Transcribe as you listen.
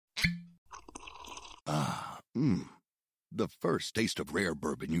The first taste of rare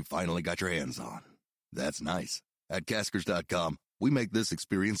bourbon you finally got your hands on. That's nice. At Caskers.com, we make this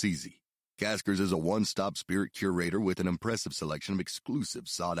experience easy. Caskers is a one-stop spirit curator with an impressive selection of exclusive,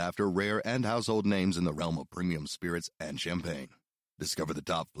 sought-after, rare, and household names in the realm of premium spirits and champagne. Discover the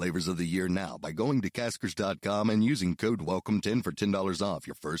top flavors of the year now by going to Caskers.com and using code WELCOME10 for $10 off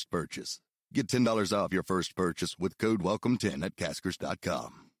your first purchase. Get $10 off your first purchase with code WELCOME10 at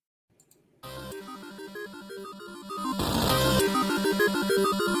Caskers.com.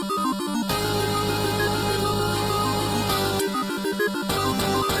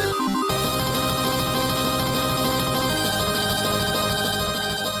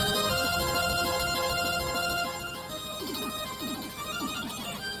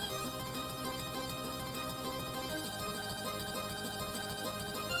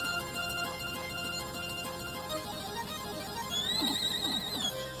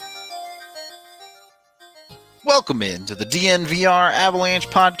 Welcome into the DNVR Avalanche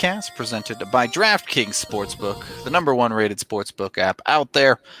podcast presented by DraftKings Sportsbook, the number one rated sportsbook app out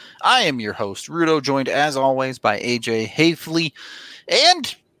there. I am your host, Rudo, joined as always by AJ Hafley,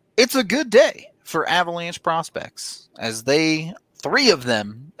 and it's a good day for Avalanche prospects as they, three of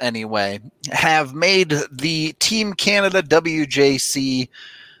them anyway, have made the Team Canada WJC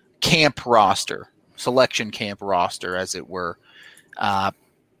camp roster, selection camp roster, as it were.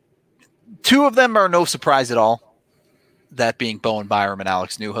 Two of them are no surprise at all, that being Bowen Byram and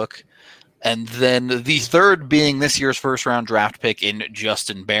Alex Newhook. And then the third being this year's first-round draft pick in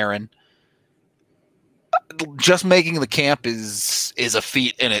Justin Barron. Just making the camp is a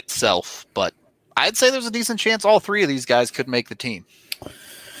feat in itself, but I'd say there's a decent chance all three of these guys could make the team.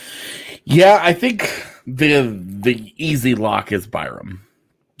 Yeah, I think the easy lock is Byram.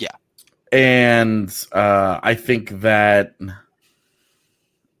 Yeah. And I think that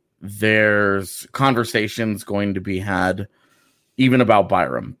there's conversations going to be had even about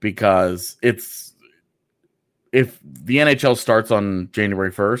Byram, because if the NHL starts on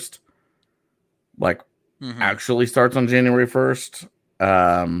January 1st, actually starts on January 1st,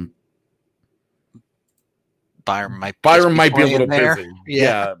 Byram might be a little busy.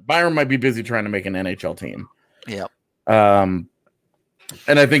 Yeah. Byram might be busy trying to make an NHL team. Yep. And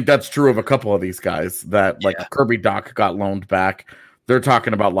I think that's true of a couple of these guys that Kirby Dach got loaned back. They're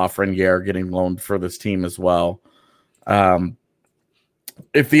talking about Lafreniere getting loaned for this team as well.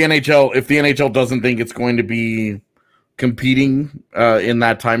 If the NHL doesn't think it's going to be competing in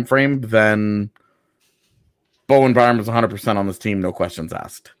that time frame, then Bowen Byram is 100% on this team, no questions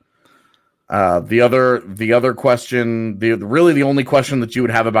asked. The other question, the only question that you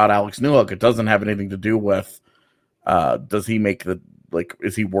would have about Alex Newhook, it doesn't have anything to do with does he make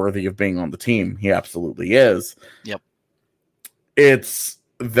is he worthy of being on the team? He absolutely is. Yep. It's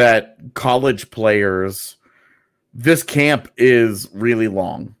that college players, this camp is really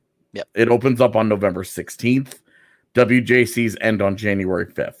long. Yep. It opens up on November 16th. WJCs end on January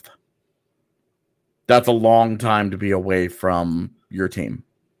 5th. That's a long time to be away from your team.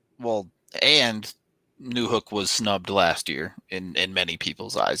 Well, and Newhook was snubbed last year in many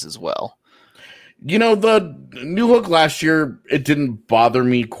people's eyes as well. You know, the Newhook last year, it didn't bother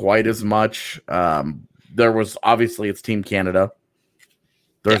me quite as much. There was obviously it's Team Canada.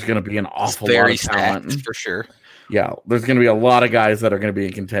 There's going to be an awful lot of talent for sure. Yeah, there's going to be a lot of guys that are going to be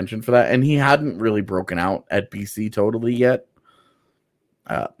in contention for that, and he hadn't really broken out at BC totally yet.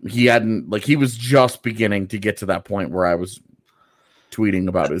 He was just beginning to get to that point where I was tweeting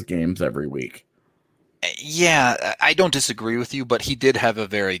about his games every week. Yeah, I don't disagree with you, but he did have a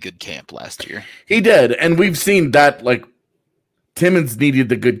very good camp last year. He did, and we've seen that. Timmins needed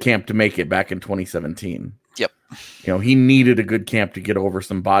the good camp to make it back in 2017. Yep. He needed a good camp to get over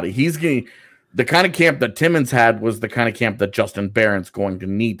some body. He's getting the kind of camp that Timmins had was the kind of camp that Justin Barron's going to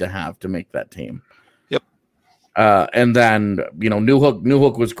need to have to make that team. Yep. And then,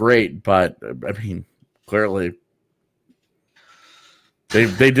 Newhook was great, but I mean, clearly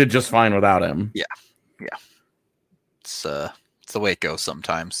they did just fine without him. Yeah. Yeah. It's the way it goes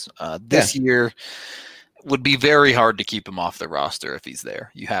sometimes. This year would be very hard to keep him off the roster if he's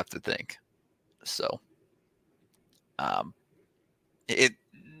there. You have to think. So,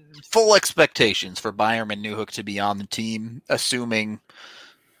 full expectations for Byram and Newhook to be on the team, assuming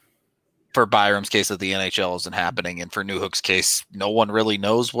for Byram's case that the NHL isn't happening, and for Newhook's case, no one really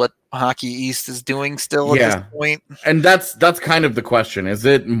knows what Hockey East is doing still at this point. And that's kind of the question. Is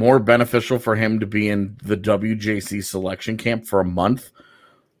it more beneficial for him to be in the WJC selection camp for a month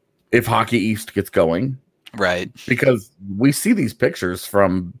if Hockey East gets going? Right. Because we see these pictures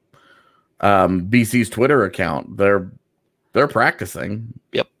from BC's Twitter account. They're practicing.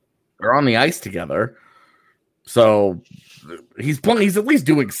 Yep. They're on the ice together. So he's playing. He's at least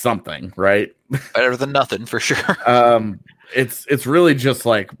doing something, right? Better than nothing for sure. It's really just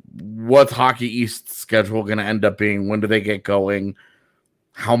like, what's Hockey East's schedule going to end up being? When do they get going?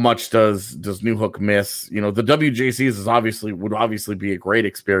 How much does Newhook miss? You know, the WJCs would obviously be a great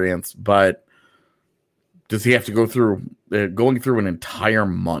experience, but does he have to go through going through an entire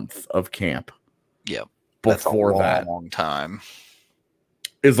month of camp? Yeah, before that's a long time.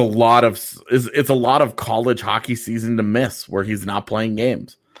 Is a lot of college hockey season to miss where he's not playing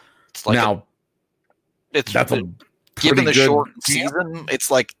games. It's like given the short season,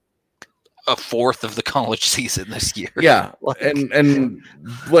 it's like a fourth of the college season this year. Yeah, and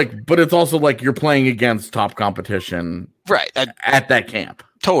but it's also like you're playing against top competition, right? At that camp,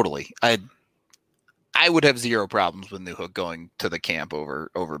 totally. I would have zero problems with Newhook going to the camp over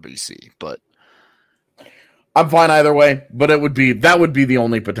BC, but I'm fine either way. But that would be the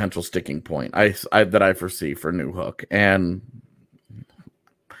only potential sticking point that I foresee for Newhook, and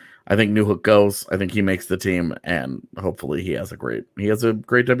I think Newhook goes. I think he makes the team, and hopefully he has a great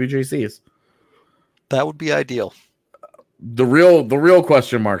WJCs. That would be ideal. The real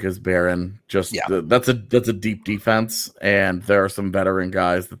question mark is Barron. That's a deep defense, and there are some veteran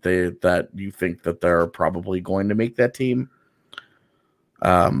guys that you think that they're probably going to make that team.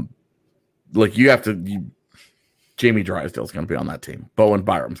 Like Jamie Drysdale's going to be on that team. Bowen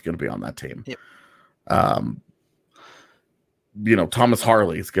Byram's going to be on that team. Yep. Thomas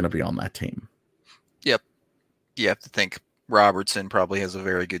Harley's going to be on that team. Yep. You have to think Robertson probably has a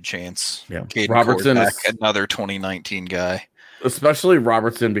very good chance. Yeah. Caden Robertson is another 2019 guy. Especially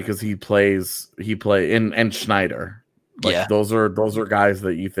Robertson, because he play and Schneider. Those are guys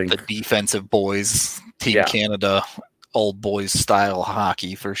that you think the defensive boys, Team Canada, old boys style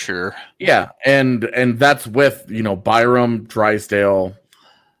hockey for sure. Yeah, and that's with Byram, Drysdale,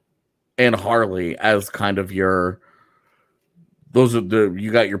 and Harley as kind of you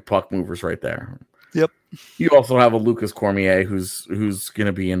got your puck movers right there. Yep. You also have a Lucas Cormier who's going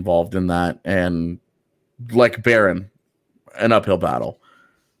to be involved in that, and like Barron, an uphill battle.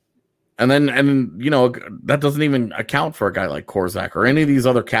 And then that doesn't even account for a guy like Korzak or any of these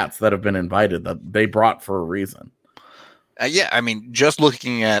other cats that have been invited that they brought for a reason. Yeah, I mean, just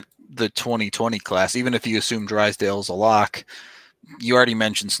looking at the 2020 class, even if you assume Drysdale's a lock, you already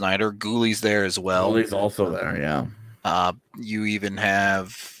mentioned Snyder. Gooley's there as well. Gooley's also there, yeah. You even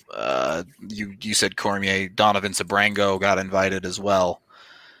have you said Cormier, Donovan Sabrango got invited as well.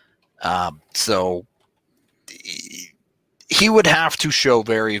 So he would have to show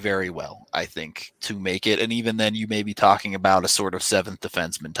very, very well, I think, to make it. And even then, you may be talking about a sort of seventh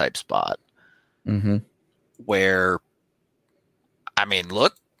defenseman type spot, where, I mean,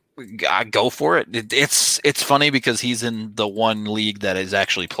 look, go for it. It's funny because he's in the one league that is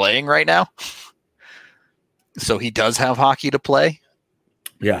actually playing right now. So he does have hockey to play.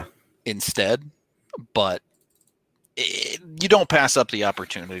 Yeah. Instead, but you don't pass up the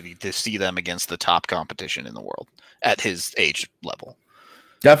opportunity to see them against the top competition in the world at his age level.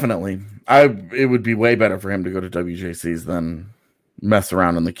 Definitely. It would be way better for him to go to WJCs than mess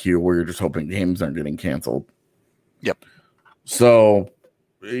around in the queue where you're just hoping games aren't getting canceled. Yep. So,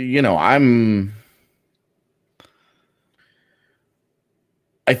 I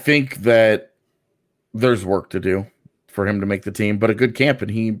think that there's work to do for him to make the team, but a good camp,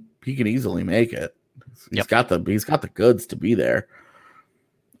 and he can easily make it. He's got the goods to be there.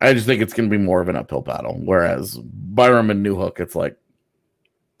 I just think it's going to be more of an uphill battle. Whereas Byram and Newhook, it's like,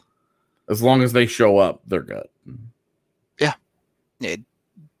 as long as they show up, they're good. Yeah.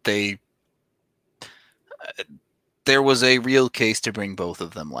 There was a real case to bring both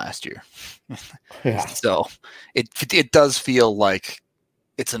of them last year. Yeah. So it does feel like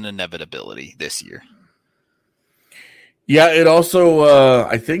it's an inevitability this year. Yeah, it also,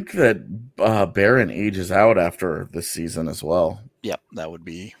 I think that Barron ages out after this season as well. Yep, that would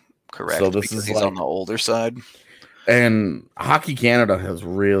be correct. So this because is he's on the older side. And Hockey Canada has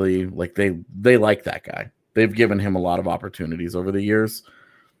really, they like that guy. They've given him a lot of opportunities over the years.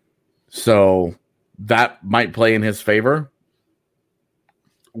 So that might play in his favor.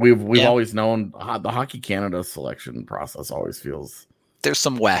 We've always known the Hockey Canada selection process always feels... There's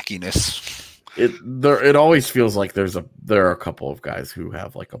some wackiness. It always feels like there are a couple of guys who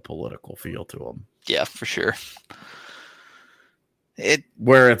have like a political feel to them. Yeah, for sure.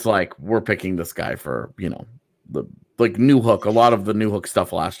 Where it's like we're picking this guy for Newhook. A lot of the Newhook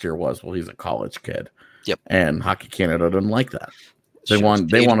stuff last year was, well, he's a college kid. Yep. And Hockey Canada didn't like that. They want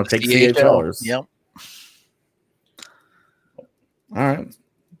to take CHLers. Yep. All right. It's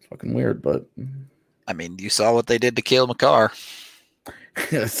fucking weird, but I mean, you saw what they did to Cale Makar.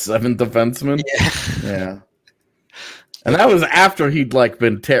 Seventh defenseman. Yeah. And that was after he'd like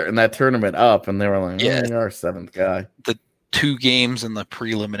been tearing that tournament up, and they were like, Yeah. you're our seventh guy. The 2 games in the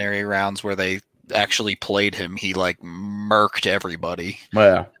preliminary rounds where they actually played him, he like murked everybody.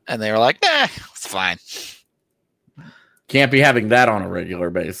 Yeah. And they were like, it's fine. Can't be having that on a regular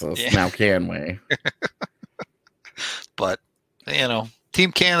basis. Yeah. Now can we? But,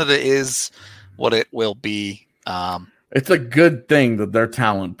 Team Canada is what it will be. It's a good thing that their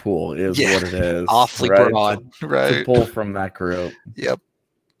talent pool is what it is. Awfully broad. Right. To pull from that group. Yep.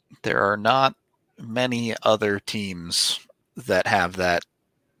 There are not many other teams that have that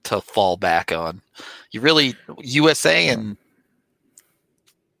to fall back on. USA and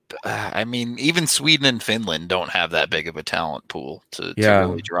even Sweden and Finland don't have that big of a talent pool to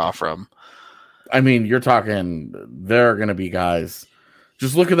really draw from. I mean, you're talking there are going to be guys.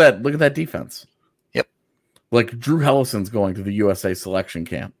 Just look at that defense. Yep. Like Drew Hellison's going to the USA selection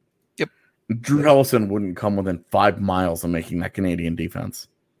camp. Yep. Drew Hellison wouldn't come within 5 miles of making that Canadian defense.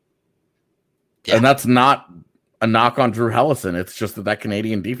 Yeah. And that's not a knock on Drew Hellison. It's just that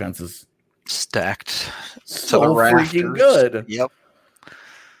Canadian defense is stacked so freaking good. Yep.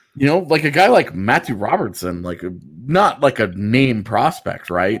 Like a guy like Matthew Robertson, like not like a name prospect,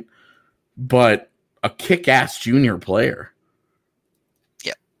 right? But a kick-ass junior player.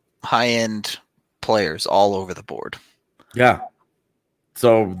 Yep. High-end players all over the board. Yeah.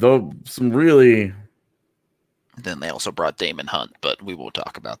 So some really. Then they also brought Damon Hunt, but we won't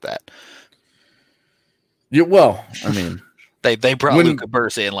talk about that. Yeah, well, I mean, they brought Luca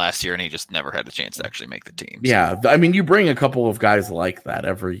Bursa in last year, and he just never had a chance to actually make the team. Yeah, I mean, you bring a couple of guys like that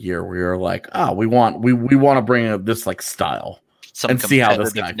every year. Where you're like, we want to bring this like style some and see how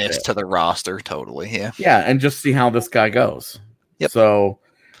this guy competitiveness to the roster. Totally, yeah, yeah, and just see how this guy goes. Yep. So,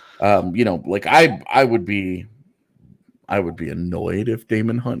 like I would be annoyed if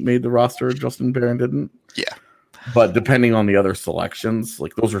Damon Hunt made the roster and Justin Barron didn't. Yeah, but depending on the other selections,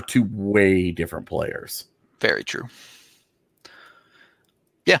 like those are 2 way different players. Very true.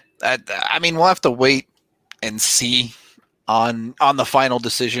 Yeah, I mean, we'll have to wait and see on the final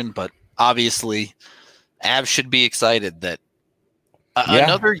decision, but obviously, Avs should be excited that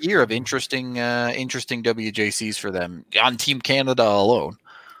another year of interesting WJCs for them on Team Canada alone.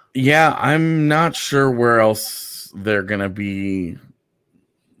 Yeah, I'm not sure where else they're gonna be.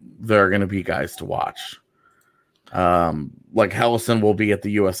 There are gonna be guys to watch. Like Hellison will be at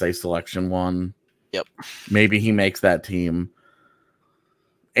the USA selection one. Yep. Maybe he makes that team.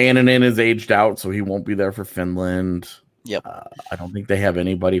 Annunen is aged out, so he won't be there for Finland. Yep. I don't think they have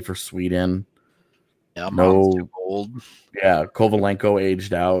anybody for Sweden. Yeah, no. Too old. Yeah, Kovalenko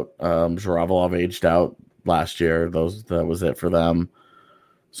aged out. Zhuravlov aged out last year. That was it for them.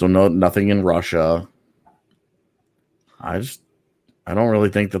 So nothing in Russia. I don't really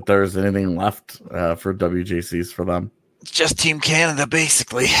think that there's anything left for WJCs for them. It's just Team Canada,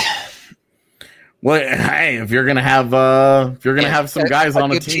 basically. Well, hey, if you're gonna have some guys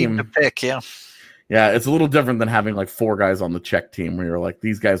on a team to pick, yeah, it's a little different than having like 4 guys on the Czech team where you're like,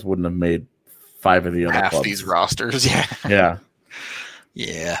 these guys wouldn't have made 5 of the other half clubs. These rosters, yeah,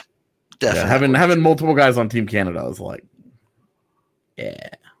 yeah, definitely. Having multiple guys on Team Canada is like,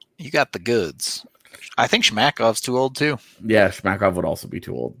 you got the goods. I think Shmakov's too old too. Yeah, Shmakov would also be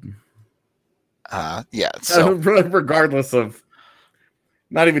too old. Yeah. So regardless of.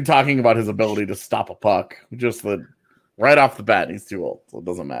 Not even talking about his ability to stop a puck. Just that right off the bat, he's too old, so it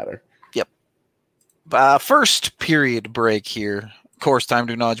doesn't matter. Yep. First period break here. Of course, time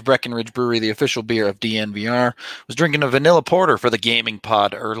to acknowledge Breckenridge Brewery, the official beer of DNVR. Was drinking a vanilla porter for the gaming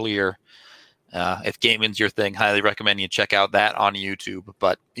pod earlier. If gaming's your thing, highly recommend you check out that on YouTube.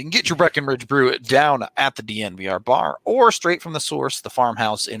 But you can get your Breckenridge Brew down at the DNVR bar or straight from the source, the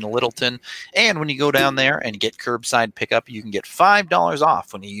farmhouse in Littleton. And when you go down there and get curbside pickup, you can get $5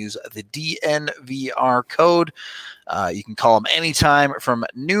 off when you use the DNVR code. You can call them anytime from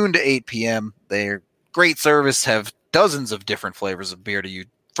noon to 8 p.m. They're great service, have dozens of different flavors of beer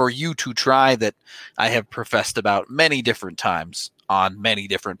for you to try that I have professed about many different times on many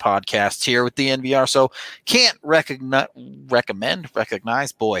different podcasts here with the NVR. So can't recognize,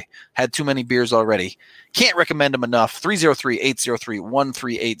 boy, had too many beers already. Can't recommend them enough.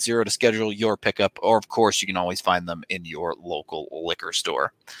 303-803-1380 to schedule your pickup. Or of course, you can always find them in your local liquor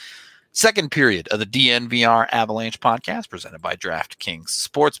store. Second period of the DNVR Avalanche podcast presented by DraftKings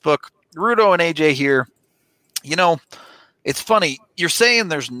Sportsbook. Rudo and AJ here. It's funny. You're saying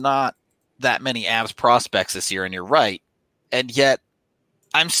there's not that many Avs prospects this year, and you're right. And yet,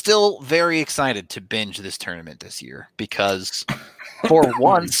 I'm still very excited to binge this tournament this year because, for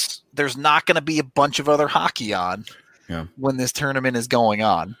once, there's not going to be a bunch of other hockey on. when this tournament is going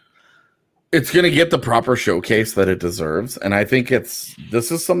on. It's going to get the proper showcase that it deserves, and I think this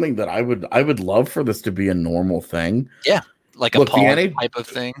is something that I would love for this to be a normal thing. Yeah, like a pause type of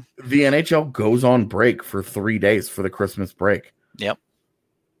thing. The NHL goes on break for 3 days for the Christmas break. Yep.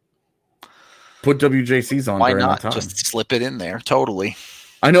 Put WJCs on. Why during not that time. just slip it in there? Totally.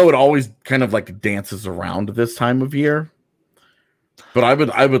 I know it always kind of like dances around this time of year, but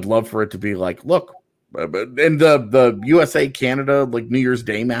I would love for it to be like, look, and the USA Canada like New Year's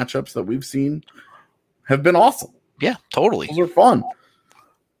Day matchups that we've seen have been awesome. Yeah, totally. Those are fun.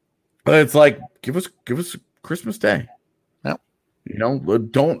 But it's like give us Christmas Day. Yep. You know,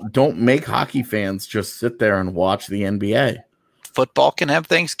 don't make hockey fans just sit there and watch the NBA. Football can have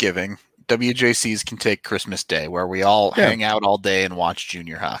Thanksgiving. WJCs can take Christmas Day, where we all hang out all day and watch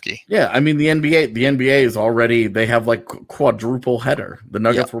junior hockey. Yeah, I mean the NBA is already, they have like quadruple header. The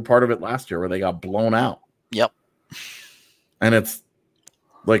Nuggets were part of it last year where they got blown out. Yep. And it's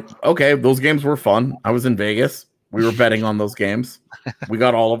like, okay, those games were fun. I was in Vegas. We were betting on those games. We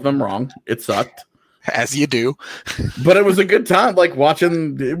got all of them wrong. It sucked. As you do. But it was a good time, like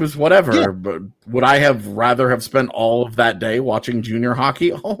watching, it was whatever. Yeah. But would I have rather have spent all of that day watching junior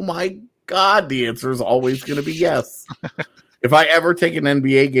hockey? Oh my God, the answer is always going to be yes. If I ever take an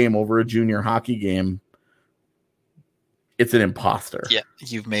NBA game over a junior hockey game, it's an imposter. Yeah,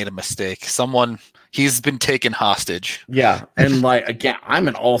 you've made a mistake. He's been taken hostage. Yeah, and like again, I'm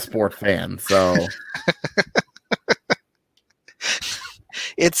an all-sport fan, so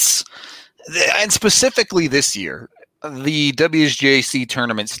and specifically this year, the WJC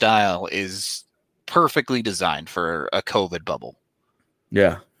tournament style is perfectly designed for a COVID bubble.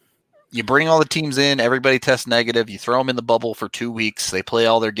 Yeah. You bring all the teams in, everybody tests negative, you throw them in the bubble for 2 weeks, they play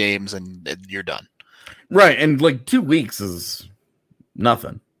all their games, and you're done. Right, and like 2 weeks is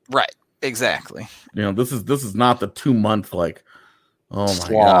nothing. Right, exactly. You know, this is not the 2 month like, oh my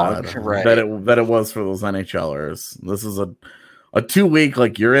slog, God, right. that it was for those NHLers. This is a 2 week,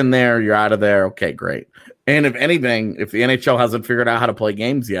 like you're in there, you're out of there. Okay, great. And if anything, if the NHL hasn't figured out how to play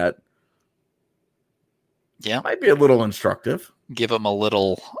games yet, it might be a little instructive. Give them a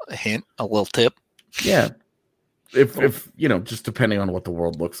little hint, a little tip. Yeah. If you know, just depending on what the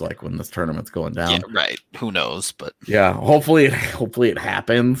world looks like when this tournament's going down. Yeah, right. Who knows? But yeah, hopefully it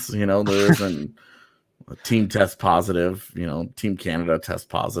happens. You know, there isn't a team test positive, you know, Team Canada test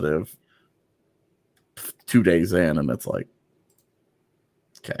positive 2 days in, and it's like,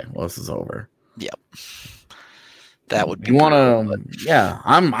 okay, well, this is over. Yep. That would be you want to. Yeah,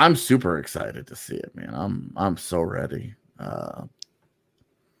 I'm super excited to see it, man. I'm so ready.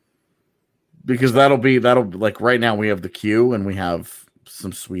 Because that'll be like right now we have the Q and we have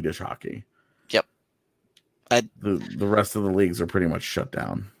some Swedish hockey. Yep. The rest of the leagues are pretty much shut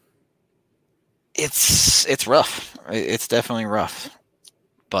down. It's rough. It's definitely rough.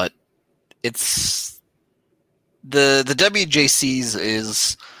 But it's the WJCs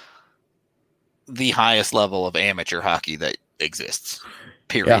is the highest level of amateur hockey that exists.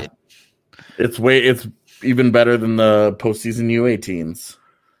 Period. Yeah. It's even better than the postseason U18s.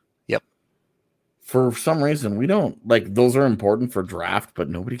 Yep. For some reason, we don't like those are important for draft, but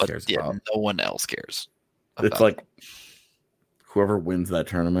nobody cares about. No one else cares. It's like whoever wins that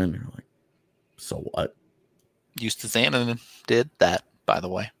tournament, you're like, so what? Used to Zanin did that, by the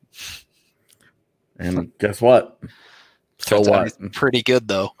way. And guess what? So what? Pretty good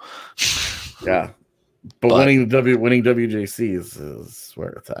though. Yeah. But winning WJCs is where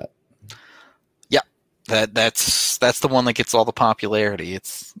it's at. That's the one that gets all the popularity.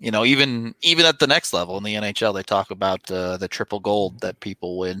 It's, you know, even at the next level in the NHL, they talk about the triple gold that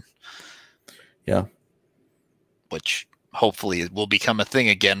people win. Yeah, which hopefully will become a thing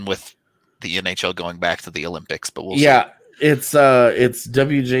again with the NHL going back to the Olympics. But we'll see. It's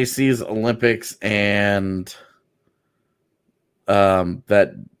WJC's Olympics and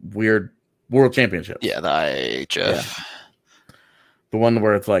that weird World Championship. Yeah, the IHF. Yeah. The one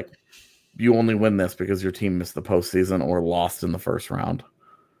where it's like, you only win this because your team missed the postseason or lost in the first round.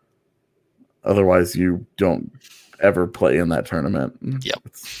 Otherwise, you don't ever play in that tournament. Yep.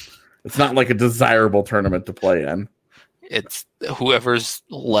 It's not like a desirable tournament to play in. It's whoever's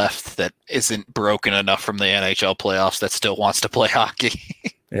left that isn't broken enough from the NHL playoffs that still wants to play hockey.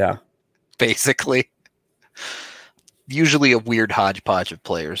 Yeah. Basically. Usually a weird hodgepodge of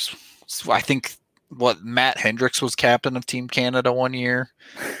players. So I think Matt Hendricks was captain of Team Canada one year.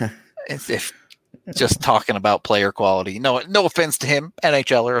 If just talking about player quality, no offense to him,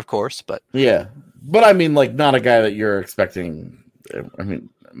 NHLer, of course, but yeah, but I mean, like, not a guy that you're expecting. I mean,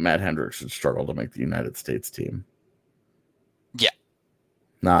 Matt Hendricks should struggle to make the United States team. Yeah,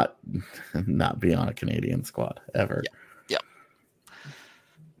 not be on a Canadian squad ever. Yeah.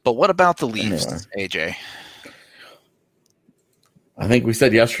 But what about the Leafs, Anyway. AJ? I think we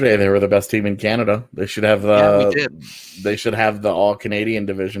said yesterday they were the best team in Canada. They should have we did. They should have the all Canadian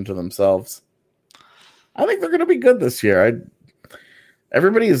division to themselves. I think they're going to be good this year.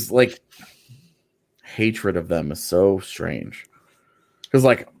 Everybody's like hatred of them is so strange because,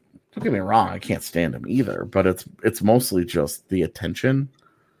 like, don't get me wrong, I can't stand them either. But it's mostly just the attention.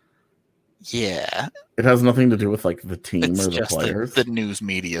 Yeah, it has nothing to do with like the team it's or the just players. The news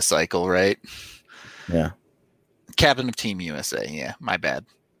media cycle, right? Yeah. Captain of Team USA. Yeah, my bad.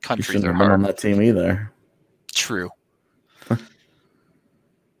 Countries shouldn't are have been hard. on that team either. True. Right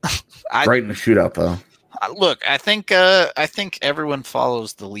in the shootout, though. Look, I think everyone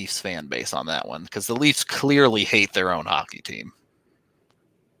follows the Leafs fan base on that one because the Leafs clearly hate their own hockey team.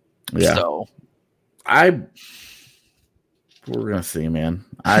 Yeah. So we're gonna see, man.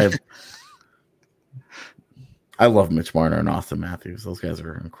 I love Mitch Marner and Austin Matthews. Those guys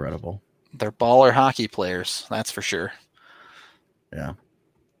are incredible. They're baller hockey players, that's for sure. Yeah,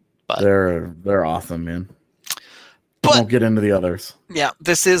 but they're awesome, man. But won't get into the others. Yeah,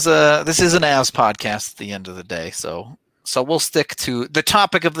 this is an Avs podcast at the end of the day, so we'll stick to the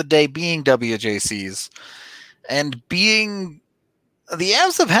topic of the day being WJCs and being the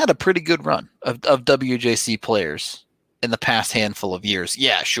Avs have had a pretty good run of WJC players in the past handful of years.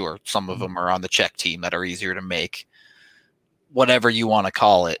 Yeah, sure, some of them are on the Czech team that are easier to make, whatever you want to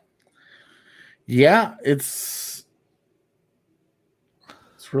call it. Yeah, it's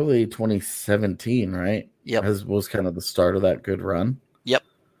really 2017, right? Yep. Was kind of the start of that good run. Yep.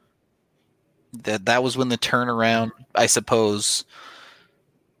 That was when the turnaround, I suppose,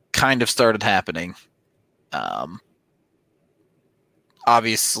 kind of started happening.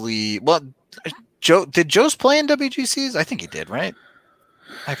 Obviously, well, did Joe's play in WGCs? I think he did, right?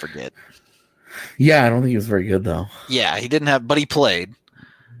 I forget. Yeah, I don't think he was very good though. Yeah, he didn't have, but he played.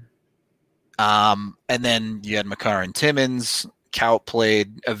 And then you had Makar and Timmins. Kaut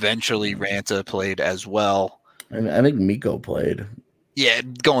played. Eventually, Ranta played as well. And I think Mikko played. Yeah,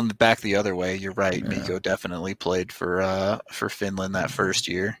 going back the other way, you're right. Yeah. Mikko definitely played for Finland that first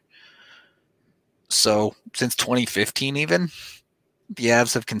year. So since 2015, even the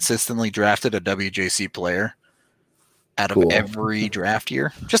Avs have consistently drafted a WJC player out of every draft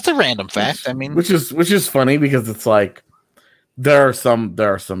year. Just a random fact. I mean, which is funny because it's like there are some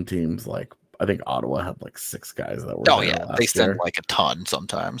teams like. I think Ottawa had like 6 guys that were. Oh yeah, they send like a ton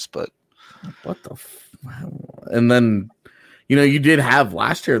sometimes, but what the? And then, you did have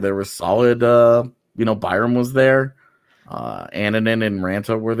last year. There was solid. Byram was there. Annunen and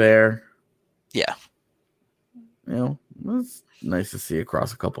Ranta were there. Yeah, it was nice to see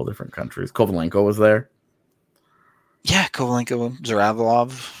across a couple of different countries. Kovalenko was there. Yeah, Kovalenko,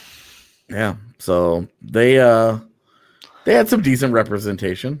 Zaravalov. Yeah, so they had some decent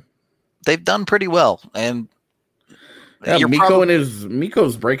representation. They've done pretty well, and yeah,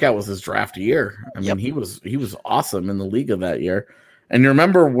 Mikko's breakout was his draft year. I mean, he was awesome in the league of that year. And you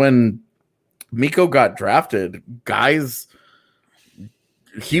remember when Mikko got drafted, guys,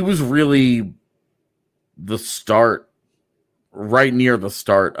 he was really the start, right near the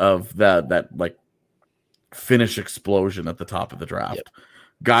start of that like Finnish explosion at the top of the draft. Yep.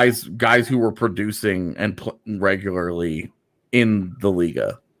 Guys who were producing and regularly in the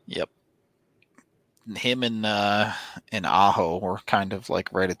Liga. Yep. Him and Aho were kind of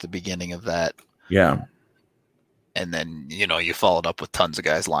like right at the beginning of that. Yeah. And then, you followed up with tons of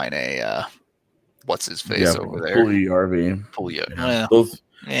guys. What's his face over there? Puljujärvi. Yeah. Those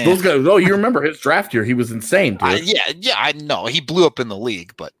guys. Oh, you remember his draft year? He was insane, dude. Yeah, I know. He blew up in the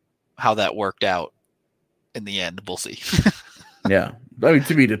league, but how that worked out in the end, we'll see. Yeah. I mean,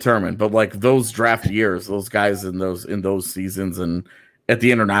 to be determined. But like those draft years, those guys in those seasons and at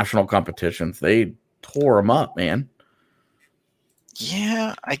the international competitions, they tore him up, man.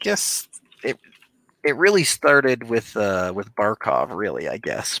 Yeah, I guess it really started with Barkov, really, I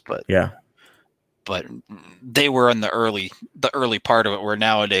guess, but but they were in the early part of it, where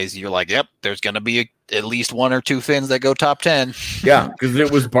nowadays you're like, yep, there's going to be at least 1 or 2 Finns that go top 10. Yeah, because it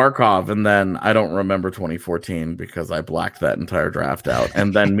was Barkov, and then I don't remember 2014 because I blacked that entire draft out,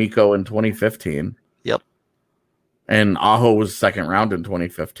 and then Mikko in 2015. Yep, and Aho was second round in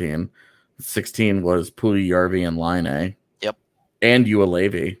 2015. 16 was Puljujärvi and Laine. Yep. And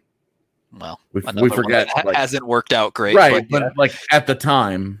Juolevi. Well, we forget. Hasn't worked out great. Right, but like at the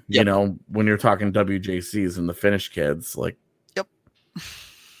time, when you're talking WJCs and the Finnish kids, like, yep,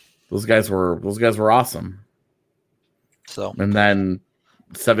 those guys were awesome. So, and then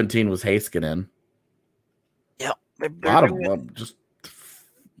 17 was Heiskanen. Yep. A lot of them, just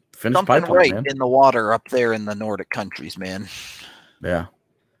Finnish something pipeline, right man. in the water up there in the Nordic countries, man. Yeah.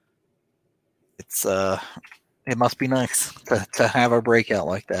 It's it must be nice to have a breakout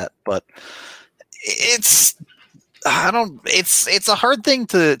like that, but it's a hard thing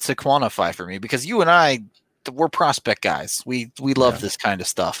to quantify for me because you and I, we're prospect guys. We love this kind of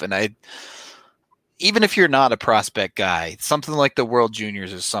stuff, and even if you're not a prospect guy, something like the World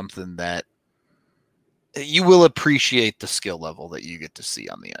Juniors is something that you will appreciate the skill level that you get to see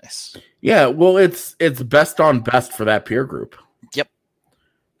on the ice. Yeah, well, it's best on best for that peer group. Yep.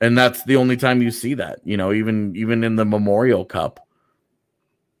 And that's the only time you see that. Even in the Memorial Cup,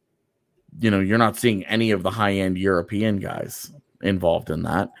 you're not seeing any of the high-end European guys involved in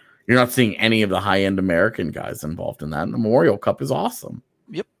that. You're not seeing any of the high-end American guys involved in that. And the Memorial Cup is awesome.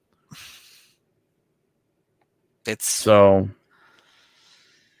 Yep. It's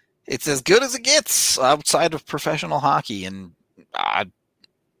as good as it gets outside of professional hockey, and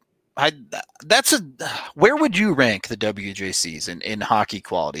where would you rank the WJCs in hockey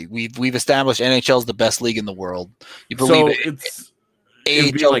quality? We've established NHL is the best league in the world. You believe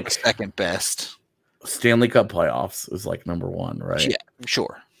it'd be like second best. Stanley Cup playoffs is like number one, right? Yeah,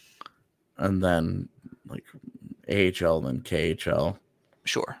 sure. And then like AHL, then KHL.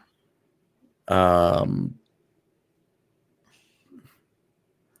 Sure.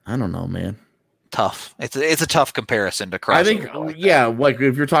 I don't know, man. Tough. It's a tough comparison to cross. I think, like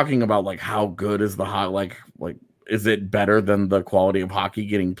if you're talking about like how good is the like is it better than the quality of hockey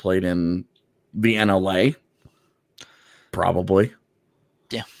getting played in the NLA? Probably.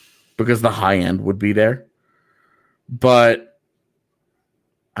 Yeah. Because the high end would be there. But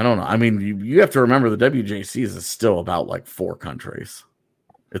I don't know. I mean, you have to remember the WJCs is still about like 4 countries.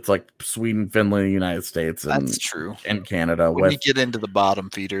 It's like Sweden, Finland, United States, and that's true, and Canada. When you get into the bottom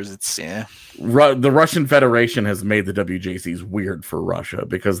feeders, it's the Russian Federation has made the WJCs weird for Russia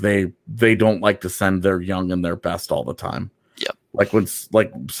because they don't like to send their young and their best all the time. Yep. Like when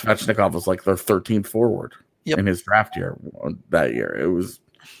Svechnikov was like their 13th forward in his draft year that year. It was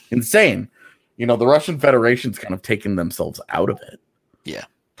insane. The Russian Federation's kind of taken themselves out of it. Yeah.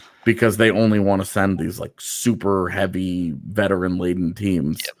 Because they only want to send these like super heavy veteran laden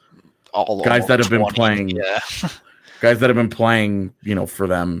teams. Yep. Guys that have been 20, playing. Yeah. Guys that have been playing, for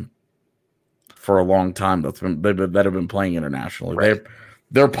them for a long time. That have been playing internationally. Right.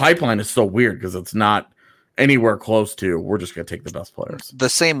 Their pipeline is so weird because it's not anywhere close to we're just going to take the best players. The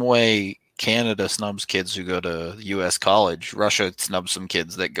same way Canada snubs kids who go to U.S. college, Russia snubs some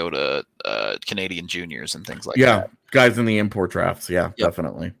kids that go to Canadian juniors and things like that. Yeah, guys in the import drafts. Yeah,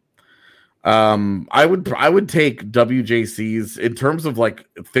 definitely. I would take WJCs in terms of like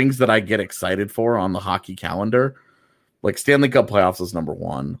things that I get excited for on the hockey calendar. Like Stanley Cup playoffs is number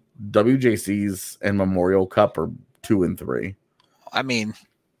 1. WJCs and Memorial Cup are 2 and 3. I mean,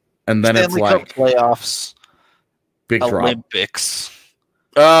 and then Stanley it's like Cup playoffs, big Olympics. Drop.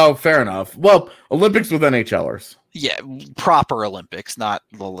 Oh, fair enough. Well, Olympics with NHLers. Yeah, proper Olympics, not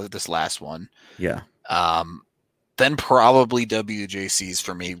this last one. Yeah. Then probably WJCs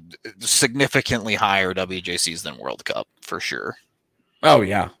for me, significantly higher WJCs than World Cup for sure. Oh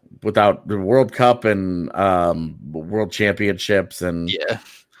yeah, without the World Cup and World Championships and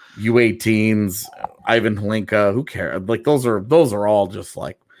U18s, Ivan Hlinka, who cares? Like those are all just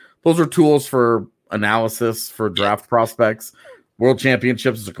like those are tools for analysis for draft prospects. World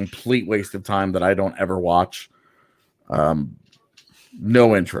Championships is a complete waste of time that I don't ever watch.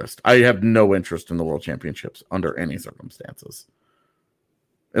 No interest. I have no interest in the World Championships under any circumstances.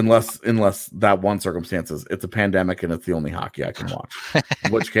 Unless that one circumstances, it's a pandemic and it's the only hockey I can watch.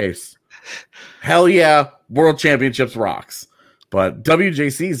 In which case, hell yeah, World Championships rocks. But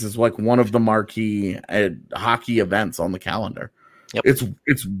WJCs is like one of the marquee hockey events on the calendar. Yep.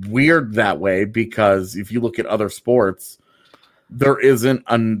 It's weird that way because if you look at other sports, there isn't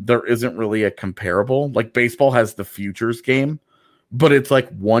really a comparable. Like baseball has the Futures game, but it's like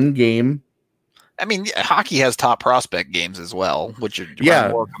one game. I mean, hockey has top prospect games as well, which are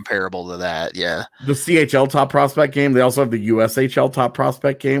more comparable to that. Yeah. The CHL top prospect game. They also have the USHL top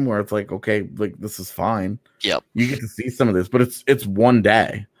prospect game where it's like, okay, like this is fine. Yep. You get to see some of this, but it's one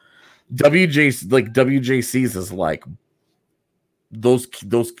day. WJCs is like this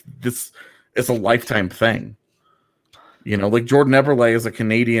it's a lifetime thing. Like Jordan Eberle is a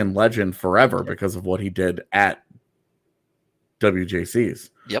Canadian legend forever because of what he did at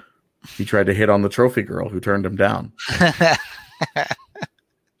WJCs. Yep. He tried to hit on the trophy girl who turned him down.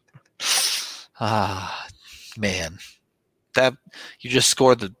 Man. That you just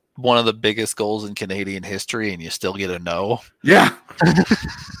scored one of the biggest goals in Canadian history and you still get a no. Yeah.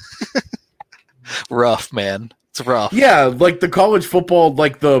 Rough, man. It's rough. Yeah, like the college football,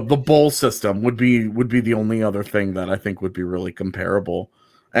 like the bowl system would be the only other thing that I think would be really comparable.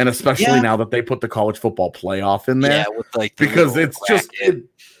 And especially now that they put the college football playoff in there, with like because it's just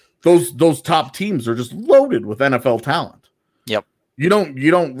those top teams are just loaded with NFL talent. Yep. You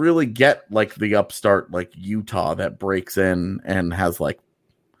don't really get like the upstart like Utah that breaks in and has like,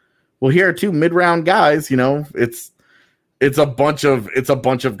 well, here are two mid-round guys. It's a bunch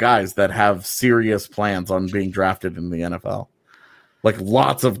of guys that have serious plans on being drafted in the NFL. Like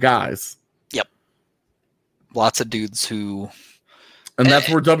lots of guys. Yep. Lots of dudes who. And that's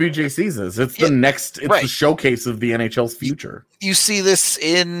where WJC's is. It's the showcase of the NHL's future. You see this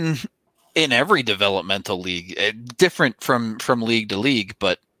in every developmental league, different from league to league,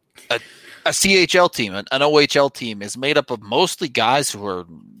 but a CHL team, an OHL team is made up of mostly guys who are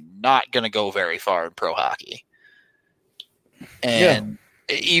not going to go very far in pro hockey. And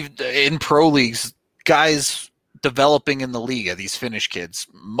even in pro leagues, guys developing in the Liga, these Finnish kids,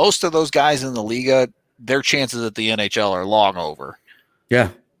 most of those guys in the Liga, their chances at the NHL are long over. Yeah.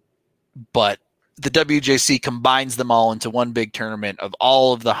 But the WJC combines them all into one big tournament of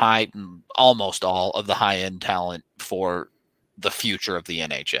all of the almost all of the high-end talent for the future of the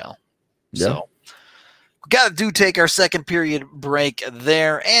NHL. Yeah. So we got to take our second period break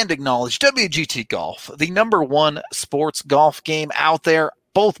there and acknowledge WGT Golf, the number one sports golf game out there,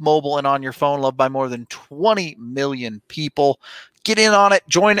 both mobile and on your phone, loved by more than 20 million people. Get in on it.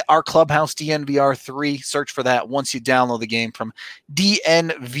 Join our Clubhouse DNVR3. Search for that once you download the game from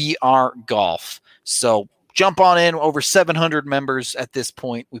DNVR Golf. So jump on in. Over 700 members at this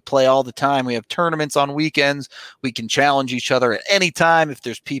point. We play all the time. We have tournaments on weekends. We can challenge each other at any time. If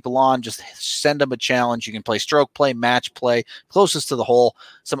there's people on, just send them a challenge. You can play stroke play, match play, closest to the hole,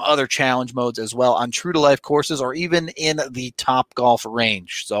 some other challenge modes as well on true to life courses or even in the Top Golf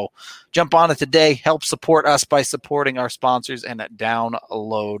range. So jump on it today. Help support us by supporting our sponsors and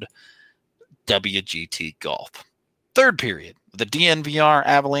download WGT Golf. Third period, the DNVR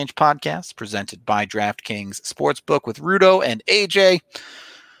Avalanche podcast presented by DraftKings Sportsbook with Rudo and AJ.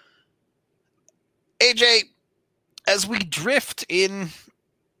 AJ, as we drift into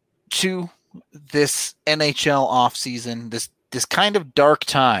this NHL offseason, this kind of dark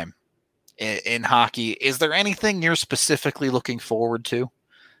time in hockey, is there anything you're specifically looking forward to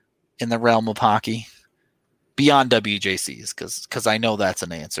in the realm of hockey beyond WJCs? Because I know that's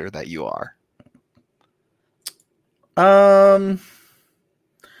an answer that you are. I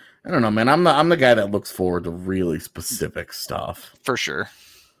don't know, man. I'm the guy that looks forward to really specific stuff. For sure.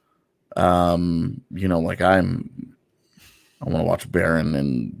 Like I want to watch Baron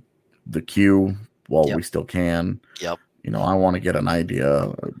and the Q while we still can. Yep. I want to get an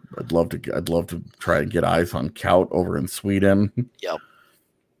idea. I'd love to try and get eyes on Kaut over in Sweden. Yep.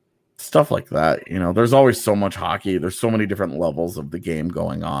 Stuff like that. There's always so much hockey. There's so many different levels of the game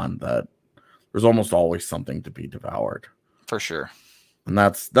going on that there's almost always something to be devoured. For sure. And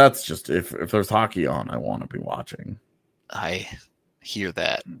that's just if there's hockey on, I want to be watching. I hear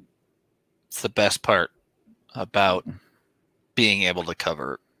that. It's the best part about being able to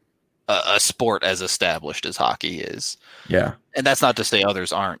cover a sport as established as hockey is. Yeah. And that's not to say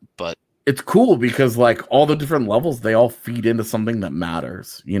others aren't, but it's cool because like all the different levels, they all feed into something that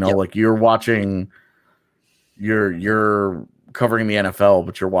matters. Like you're watching, you're covering the NFL,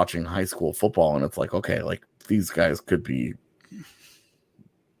 but you're watching high school football, and it's like, okay, like these guys could be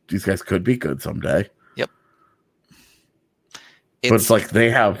good someday. Yep. But it's like they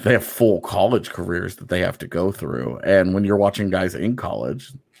have full college careers that they have to go through, and when you're watching guys in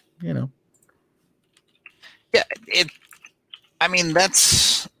college, Yeah,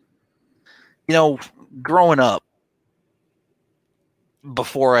 that's growing up,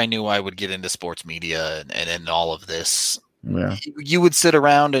 before I knew I would get into sports media and in all of this. Yeah, you would sit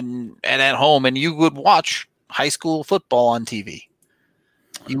around and at home and you would watch high school football on TV.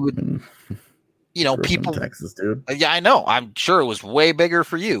 You would, people, Texas, dude. Yeah, I know. I'm sure it was way bigger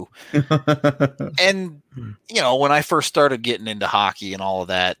for you. And, when I first started getting into hockey and all of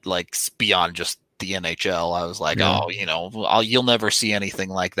that, like beyond just the NHL, I was like, you'll never see anything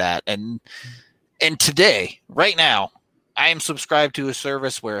like that. And today, right now, I am subscribed to a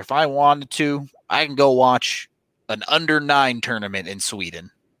service where if I wanted to, I can go watch an under-9 tournament in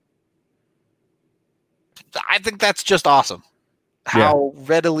Sweden. I think that's just awesome. How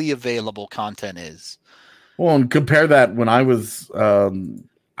readily available content is. Well, and compare that when I was,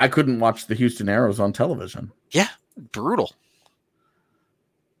 I couldn't watch the Houston Aeros on television. Yeah, brutal.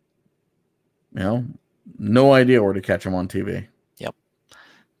 No idea where to catch them on TV. Yep.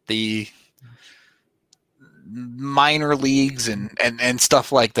 minor leagues and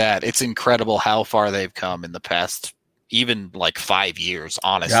stuff like that. It's incredible how far they've come in the past, even like 5 years,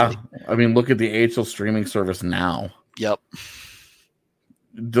 honestly. Yeah. I mean, look at the AHL streaming service now. Yep.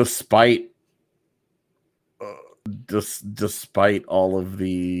 Despite all of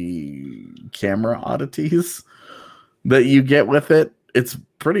the camera oddities that you get with it, it's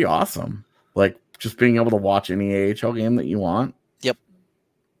pretty awesome. Like just being able to watch any AHL game that you want. Yep.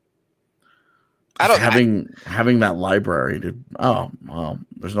 Having that library to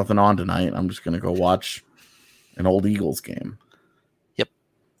there's nothing on tonight. I'm just gonna go watch an old Eagles game. Yep.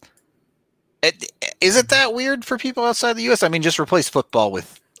 Is it that weird for people outside the US? I mean, just replace football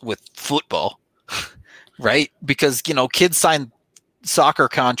with football. Right? Because, kids sign soccer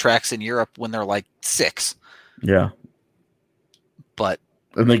contracts in Europe when they're like 6. Yeah.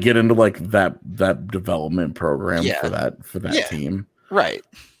 And they get into like that development program for that team. Right.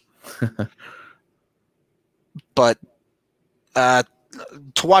 But to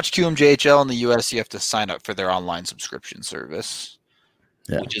watch QMJHL in the US, you have to sign up for their online subscription service,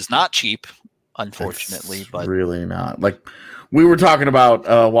 which is not cheap, unfortunately. But really not. Like we were talking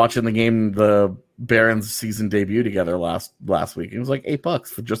about watching the game, the Barons season debut together last week. It was like $8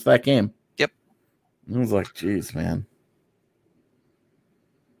 for just that game. Yep. I was like, geez, man.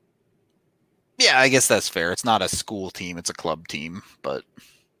 Yeah, I guess that's fair. It's not a school team; it's a club team. But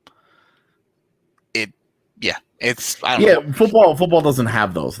I don't know. Football doesn't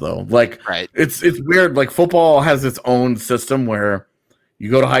have those though. Like, right. It's weird. Like football has its own system where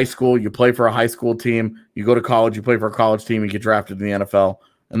you go to high school, you play for a high school team. You go to college, you play for a college team. You get drafted in the NFL.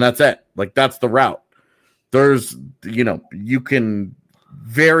 And that's it. Like, that's the route. There's, you can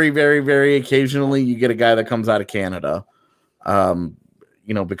very, very, very occasionally you get a guy that comes out of Canada.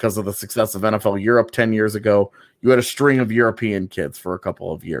 Because of the success of NFL Europe 10 years ago, you had a string of European kids for a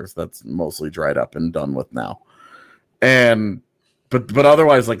couple of years. That's mostly dried up and done with now. But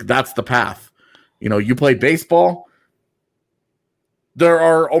otherwise, like, that's the path. You play baseball, there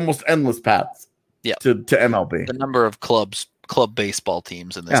are almost endless paths to MLB. The number of club baseball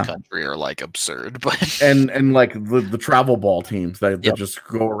teams in this country are like absurd, but and like the travel ball teams that just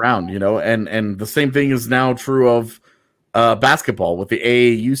go around, and the same thing is now true of basketball with the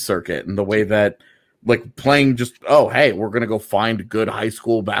AAU circuit and the way that like playing just we're gonna go find good high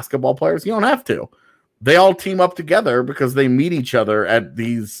school basketball players. You don't have to. They all team up together because they meet each other at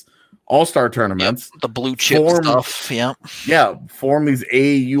these all-star tournaments. The blue chip stuff. Form these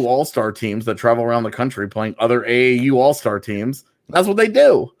AAU all-star teams that travel around the country playing other AAU all-star teams. That's what they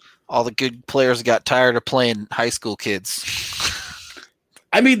do. All the good players got tired of playing high school kids.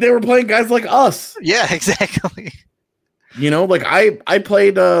 I mean, they were playing guys like us. Yeah, exactly. Like I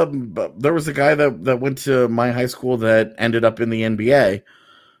played, there was a guy that went to my high school that ended up in the NBA.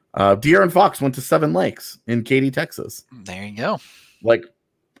 De'Aaron Fox went to Seven Lakes in Katy, Texas. There you go. Like,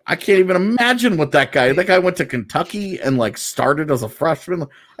 I can't even imagine what that guy went to Kentucky and like started as a freshman.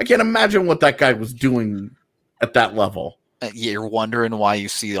 I can't imagine what that guy was doing at that level. You're wondering why you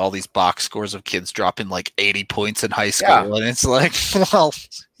see all these box scores of kids dropping like 80 points in high school. And it's like, well,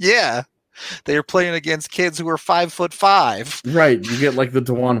 yeah, they're playing against kids who are 5'5". Right. You get like the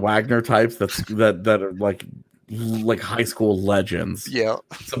DeJuan Wagner types that are like high school legends. Yeah.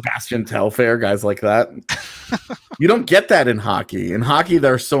 Sebastian Telfair, guys like that. You don't get that in hockey. In hockey,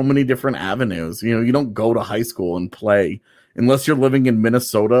 there are so many different avenues. You don't go to high school and play unless you're living in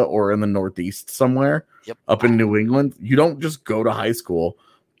Minnesota or in the Northeast somewhere up in New England. You don't just go to high school,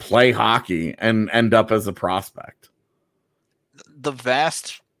 play hockey, and end up as a prospect. The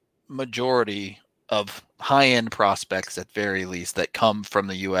vast majority of high-end prospects, at very least, that come from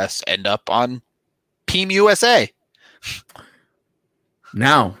the U.S. end up on Team USA.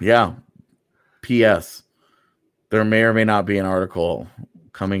 Now, yeah. P.S. There may or may not be an article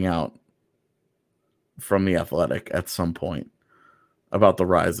coming out from The Athletic at some point about the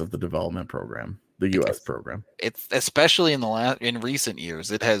rise of the development program, the U.S. program. It's especially in recent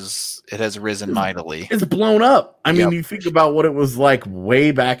years, it has risen mightily. It's blown up. I mean, you think about what it was like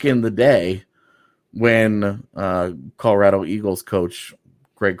way back in the day when Colorado Eagles coach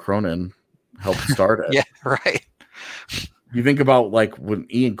Greg Cronin helped start it. Yeah, right. You think about like when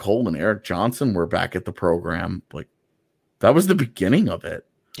Ian Cole and Eric Johnson were back at the program, like that was the beginning of it.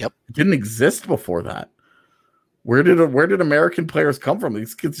 Yep. It didn't exist before that. Where did American players come from?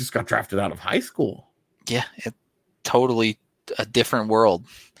 These kids just got drafted out of high school. Yeah, totally a different world.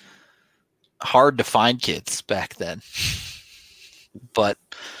 Hard to find kids back then. But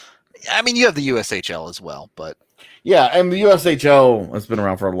I mean, you have the USHL as well, but yeah, and the USHL has been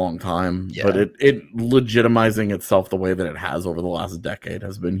around for a long time, but it legitimizing itself the way that it has over the last decade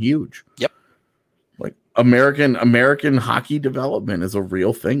has been huge. Yep. Like American hockey development is a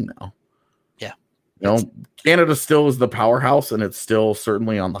real thing now. Yeah. Canada still is the powerhouse, and it's still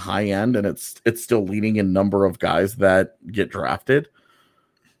certainly on the high end, and it's still leading in number of guys that get drafted.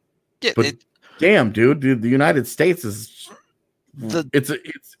 Yeah, but damn, dude, the United States is it's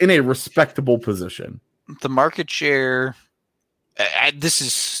in a respectable position. The market share. This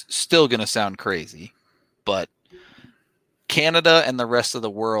is still going to sound crazy, but Canada and the rest of the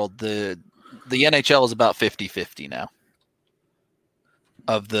world, the NHL is about 50-50 now.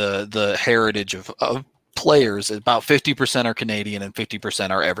 Of the heritage of players, about 50% are Canadian and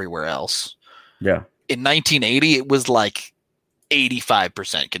 50% are everywhere else. Yeah. In 1980, it was like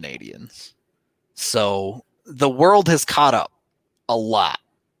 85% Canadians. So the world has caught up a lot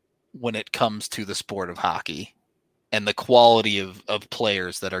when it comes to the sport of hockey and the quality of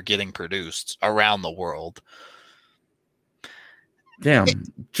players that are getting produced around the world. Damn,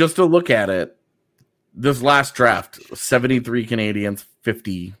 just to look at it, this last draft, 73 Canadians,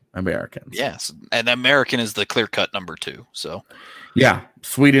 50 Americans. Yes, and American is the clear-cut number 2. So, yeah,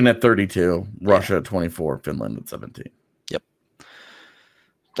 Sweden at 32, Russia at 24, Finland at 17. Yep.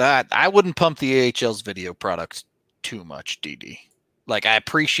 That I wouldn't pump the AHL's video product too much, DD. Like, I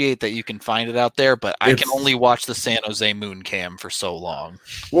appreciate that you can find it out there, but I can only watch the San Jose Moon Cam for so long.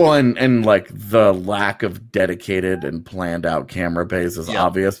 Well, and like the lack of dedicated and planned out camera bays is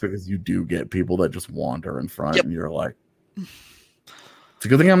obvious, because you do get people that just wander in front and you're like, it's a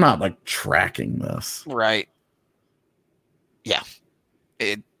good thing I'm not like tracking this. Right. Yeah.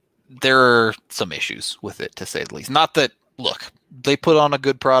 There are some issues with it, to say the least. Not that, look, they put on a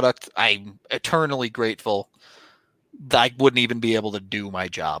good product. I'm eternally grateful. I wouldn't even be able to do my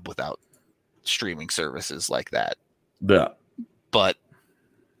job without streaming services like that. Yeah. But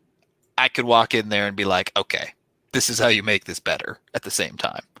I could walk in there and be like, okay, this is how you make this better at the same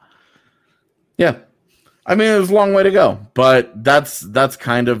time. Yeah. I mean, there's a long way to go, but that's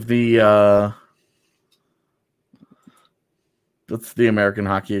kind of the that's the American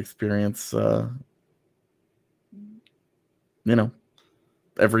hockey experience,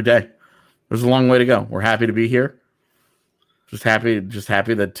 every day. There's a long way to go. We're happy to be here. Just happy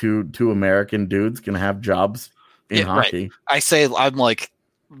that two American dudes can have jobs in hockey. Right. I say I'm like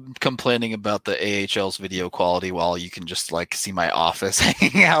complaining about the AHL's video quality while you can just like see my office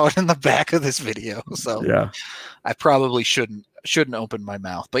hanging out in the back of this video. So yeah, I probably shouldn't open my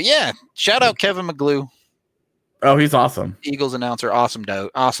mouth. But yeah, shout out Kevin McGlue. Oh, he's awesome. Eagles announcer, awesome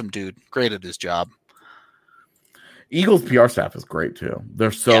dude, great at his job. Eagles PR staff is great too.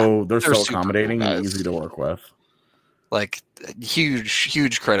 They're so accommodating and easy to work with. Like,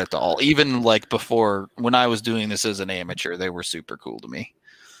 huge credit to all. Even like before, when I was doing this as an amateur, they were super cool to me.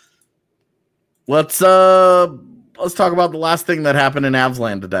 Let's talk about the last thing that happened in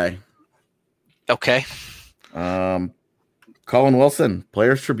Avsland today. Okay. Colin Wilson,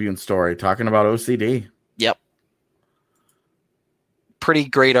 Players Tribune story, talking about OCD. Yep. Pretty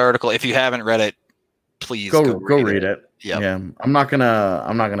great article. If you haven't read it, please go read it. Yep. Yeah. I'm not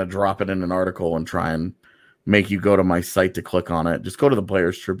gonna drop it in an article and try and make you go to my site to click on it. Just go to the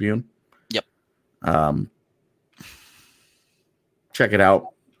Players Tribune. Yep. Check it out.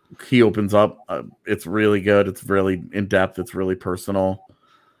 He opens up. It's really good. It's really in depth. It's really personal.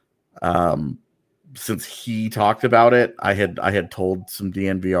 Since he talked about it, I had told some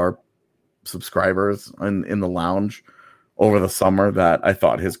DNVR subscribers in the lounge over the summer that I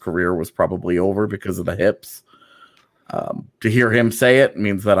thought his career was probably over because of the hips. To hear him say it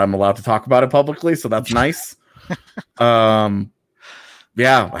means that I'm allowed to talk about it publicly, so that's nice. What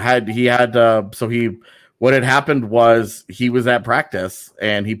had happened was he was at practice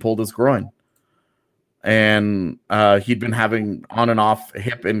and he pulled his groin, and he'd been having on and off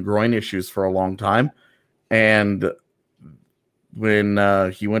hip and groin issues for a long time. And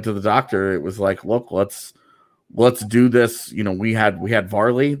when he went to the doctor, it was like, look, let's do this. We had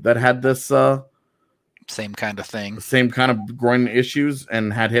Varley that had this same kind of thing, same kind of groin issues,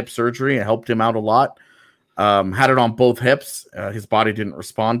 and had hip surgery. It helped him out a lot. Had it on both hips. His body didn't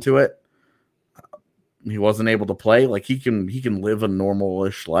respond to it. He wasn't able to play. Like, he can live a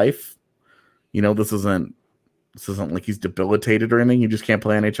normal-ish life. This isn't like he's debilitated or anything. He just can't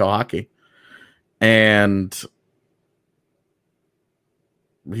play NHL hockey. And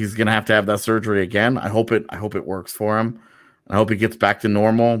he's gonna have to have that surgery again. I hope it works for him. I hope he gets back to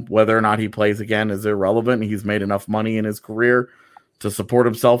normal. Whether or not he plays again is irrelevant. He's made enough money in his career to support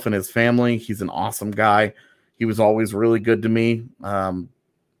himself and his family. He's an awesome guy. He was always really good to me. I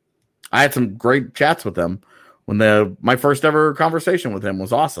had some great chats with him when my first ever conversation with him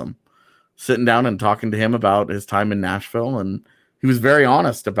was awesome. Sitting down and talking to him about his time in Nashville, and he was very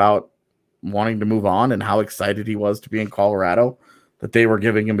honest about wanting to move on and how excited he was to be in Colorado, that they were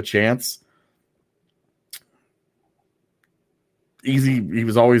giving him a chance. He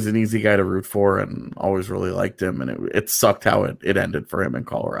was always an easy guy to root for and always really liked him. And it sucked how it ended for him in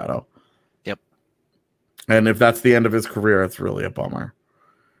Colorado. Yep. And if that's the end of his career, it's really a bummer.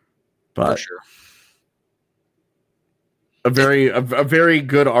 But for sure. A very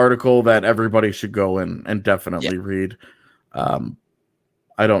good article that everybody should go and definitely read.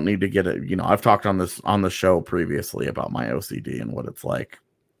 I don't need to get it. You know, I've talked on the show previously about my OCD and what it's like.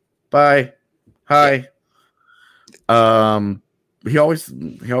 Bye. Hi. He always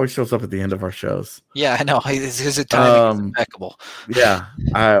shows up at the end of our shows. Yeah, I know. His timing is impeccable. Yeah,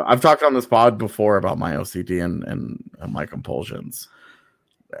 I've talked on this pod before about my OCD and my compulsions.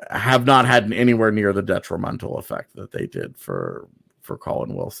 I have not had anywhere near the detrimental effect that they did for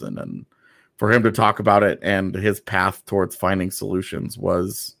Colin Wilson, and for him to talk about it and his path towards finding solutions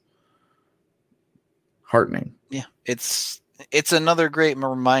was heartening. Yeah, it's another great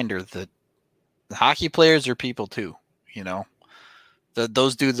reminder that hockey players are people too. You know,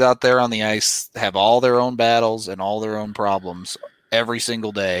 those dudes out there on the ice have all their own battles and all their own problems every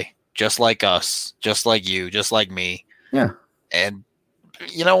single day, just like us, just like you, just like me. Yeah. And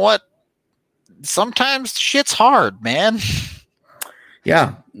you know what? Sometimes shit's hard, man.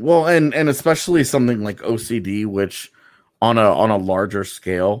 Yeah. Well, and especially something like OCD, which on a larger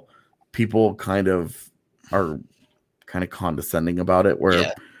scale, people kind of are kind of condescending about it,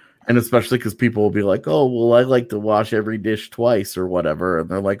 where and especially because people will be like, oh, well, I like to wash every dish twice or whatever. And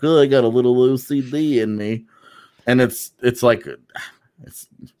they're like, oh, I got a little OCD in me. And it's like,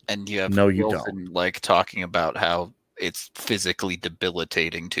 and you have you Wilson, don't. Like talking about how it's physically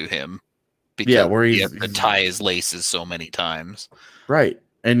debilitating to him because where he has to tie his laces so many times. Right.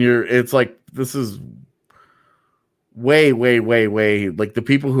 And it's like, this is way like the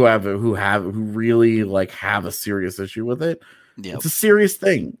people who really like have a serious issue with it. Yep. It's a serious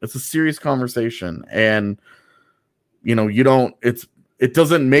thing. It's a serious conversation. And you know, it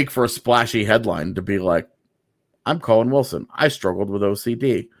doesn't make for a splashy headline to be like, I'm Colin Wilson. I struggled with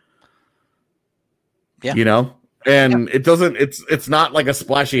OCD. Yeah. You know? And it's not like a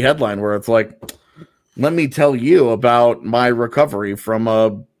splashy headline where it's like, let me tell you about my recovery from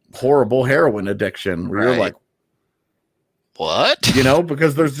a horrible heroin addiction. Where you're like, what? You know,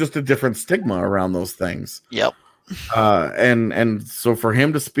 because there's just a different stigma around those things. Yep. And so for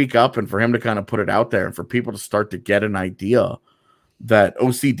him to speak up and for him to kind of put it out there and for people to start to get an idea that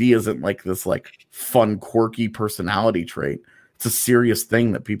OCD isn't like this like fun, quirky personality trait. It's a serious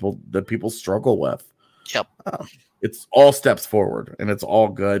thing that people struggle with. Yep. It's all steps forward and it's all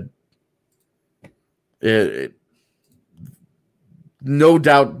good. No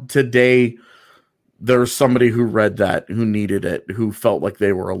doubt today there's somebody who read that, who needed it, who felt like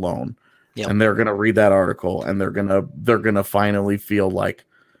they were alone. Yep. And they're going to read that article and they're going to finally feel like,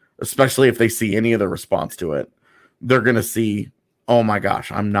 especially if they see any of the response to it, they're going to see, oh my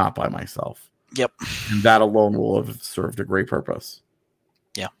gosh, I'm not by myself. Yep. And that alone will have served a great purpose.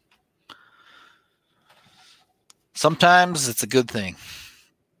 Yeah. Sometimes it's a good thing.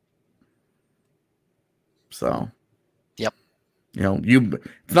 So, yep. You know,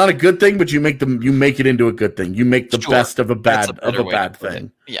 it's not a good thing, but you make it into a good thing. You make the best of a bad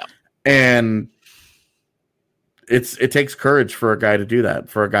thing. Yeah. And it takes courage for a guy to do that,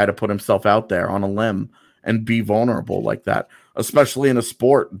 for a guy to put himself out there on a limb and be vulnerable like that, especially in a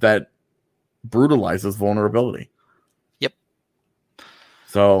sport that brutalizes vulnerability. Yep.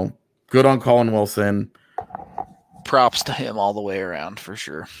 So good on Colin Wilson. Props to him all the way around for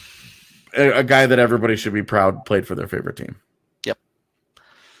sure. A guy that everybody should be proud played for their favorite team. Yep.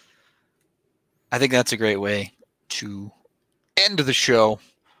 I think that's a great way to end the show.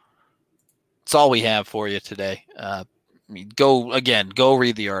 That's all we have for you today. Go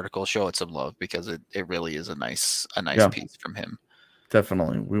read the article, show it some love because it really is a nice piece from him.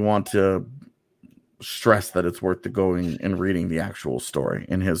 Definitely. We want to stress that it's worth going and reading the actual story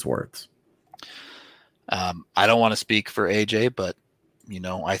in his words. I don't want to speak for AJ, but you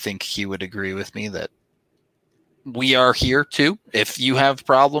know, I think he would agree with me that we are here too. If you have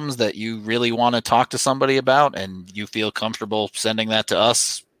problems that you really want to talk to somebody about and you feel comfortable sending that to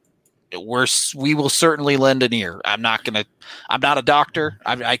us, we will certainly lend an ear. I'm not a doctor.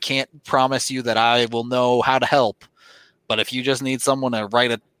 I can't promise you that I will know how to help, but if you just need someone to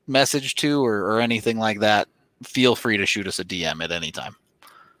write a message to or anything like that, feel free to shoot us a DM at any time.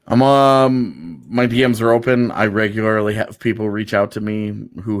 My DMs are open. I regularly have people reach out to me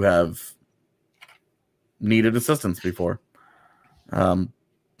who have needed assistance before. Do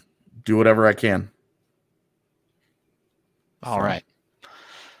whatever I can. All right.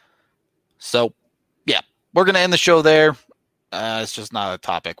 So, yeah, we're going to end the show there. It's just not a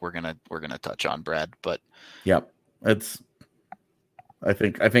topic we're gonna touch on, Brad. But yep, I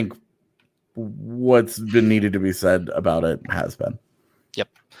think what's been needed to be said about it has been. Yep,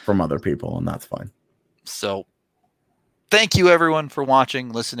 from other people, and that's fine. So, thank you everyone for watching,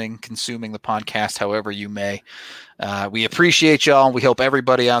 listening, consuming the podcast, however you may. We appreciate y'all. We hope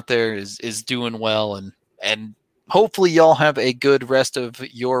everybody out there is doing well, and hopefully y'all have a good rest of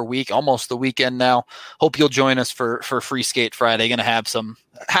your week, almost the weekend now. Hope you'll join us for Free Skate Friday. Going to have some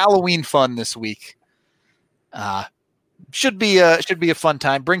Halloween fun this week. Should be a fun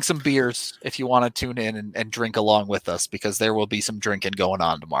time. Bring some beers if you want to tune in and drink along with us, because there will be some drinking going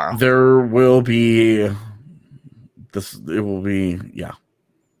on tomorrow. There will be yeah.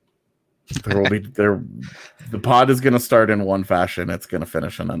 There will be the pod is going to start in one fashion. It's going to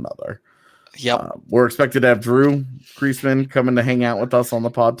finish in another. Yep. We're expected to have Drew Kreisman coming to hang out with us on the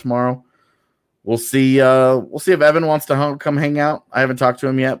pod tomorrow. We'll see. We'll see if Evan wants to come hang out. I haven't talked to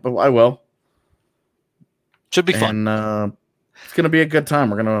him yet, but I will. Should be fun. And it's gonna be a good time.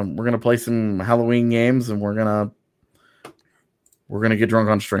 We're gonna play some Halloween games, and we're gonna get drunk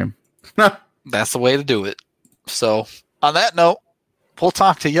on stream. That's the way to do it. So on that note, we'll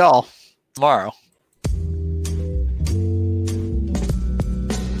talk to y'all tomorrow.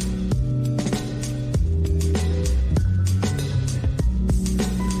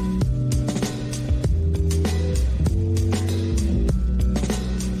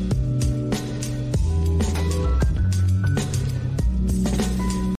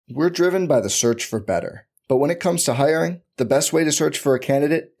 We're driven by the search for better. But when it comes to hiring, the best way to search for a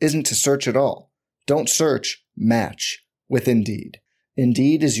candidate isn't to search at all. Don't search, match with Indeed.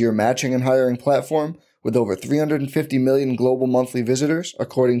 Indeed is your matching and hiring platform with over 350 million global monthly visitors,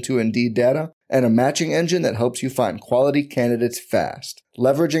 according to Indeed data, and a matching engine that helps you find quality candidates fast.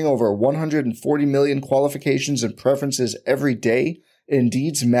 Leveraging over 140 million qualifications and preferences every day,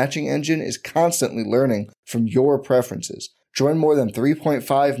 Indeed's matching engine is constantly learning from your preferences. Join more than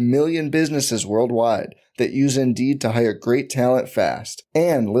 3.5 million businesses worldwide that use Indeed to hire great talent fast.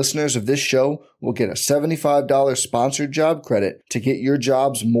 And listeners of this show will get a $75 sponsored job credit to get your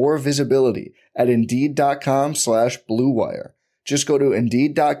jobs more visibility at Indeed.com/Blue Wire. Just go to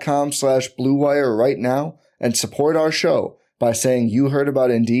Indeed.com/Blue Wire right now and support our show by saying you heard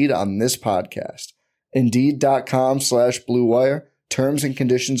about Indeed on this podcast. Indeed.com/Blue Wire. Terms and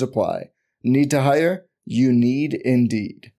conditions apply. Need to hire? You need Indeed.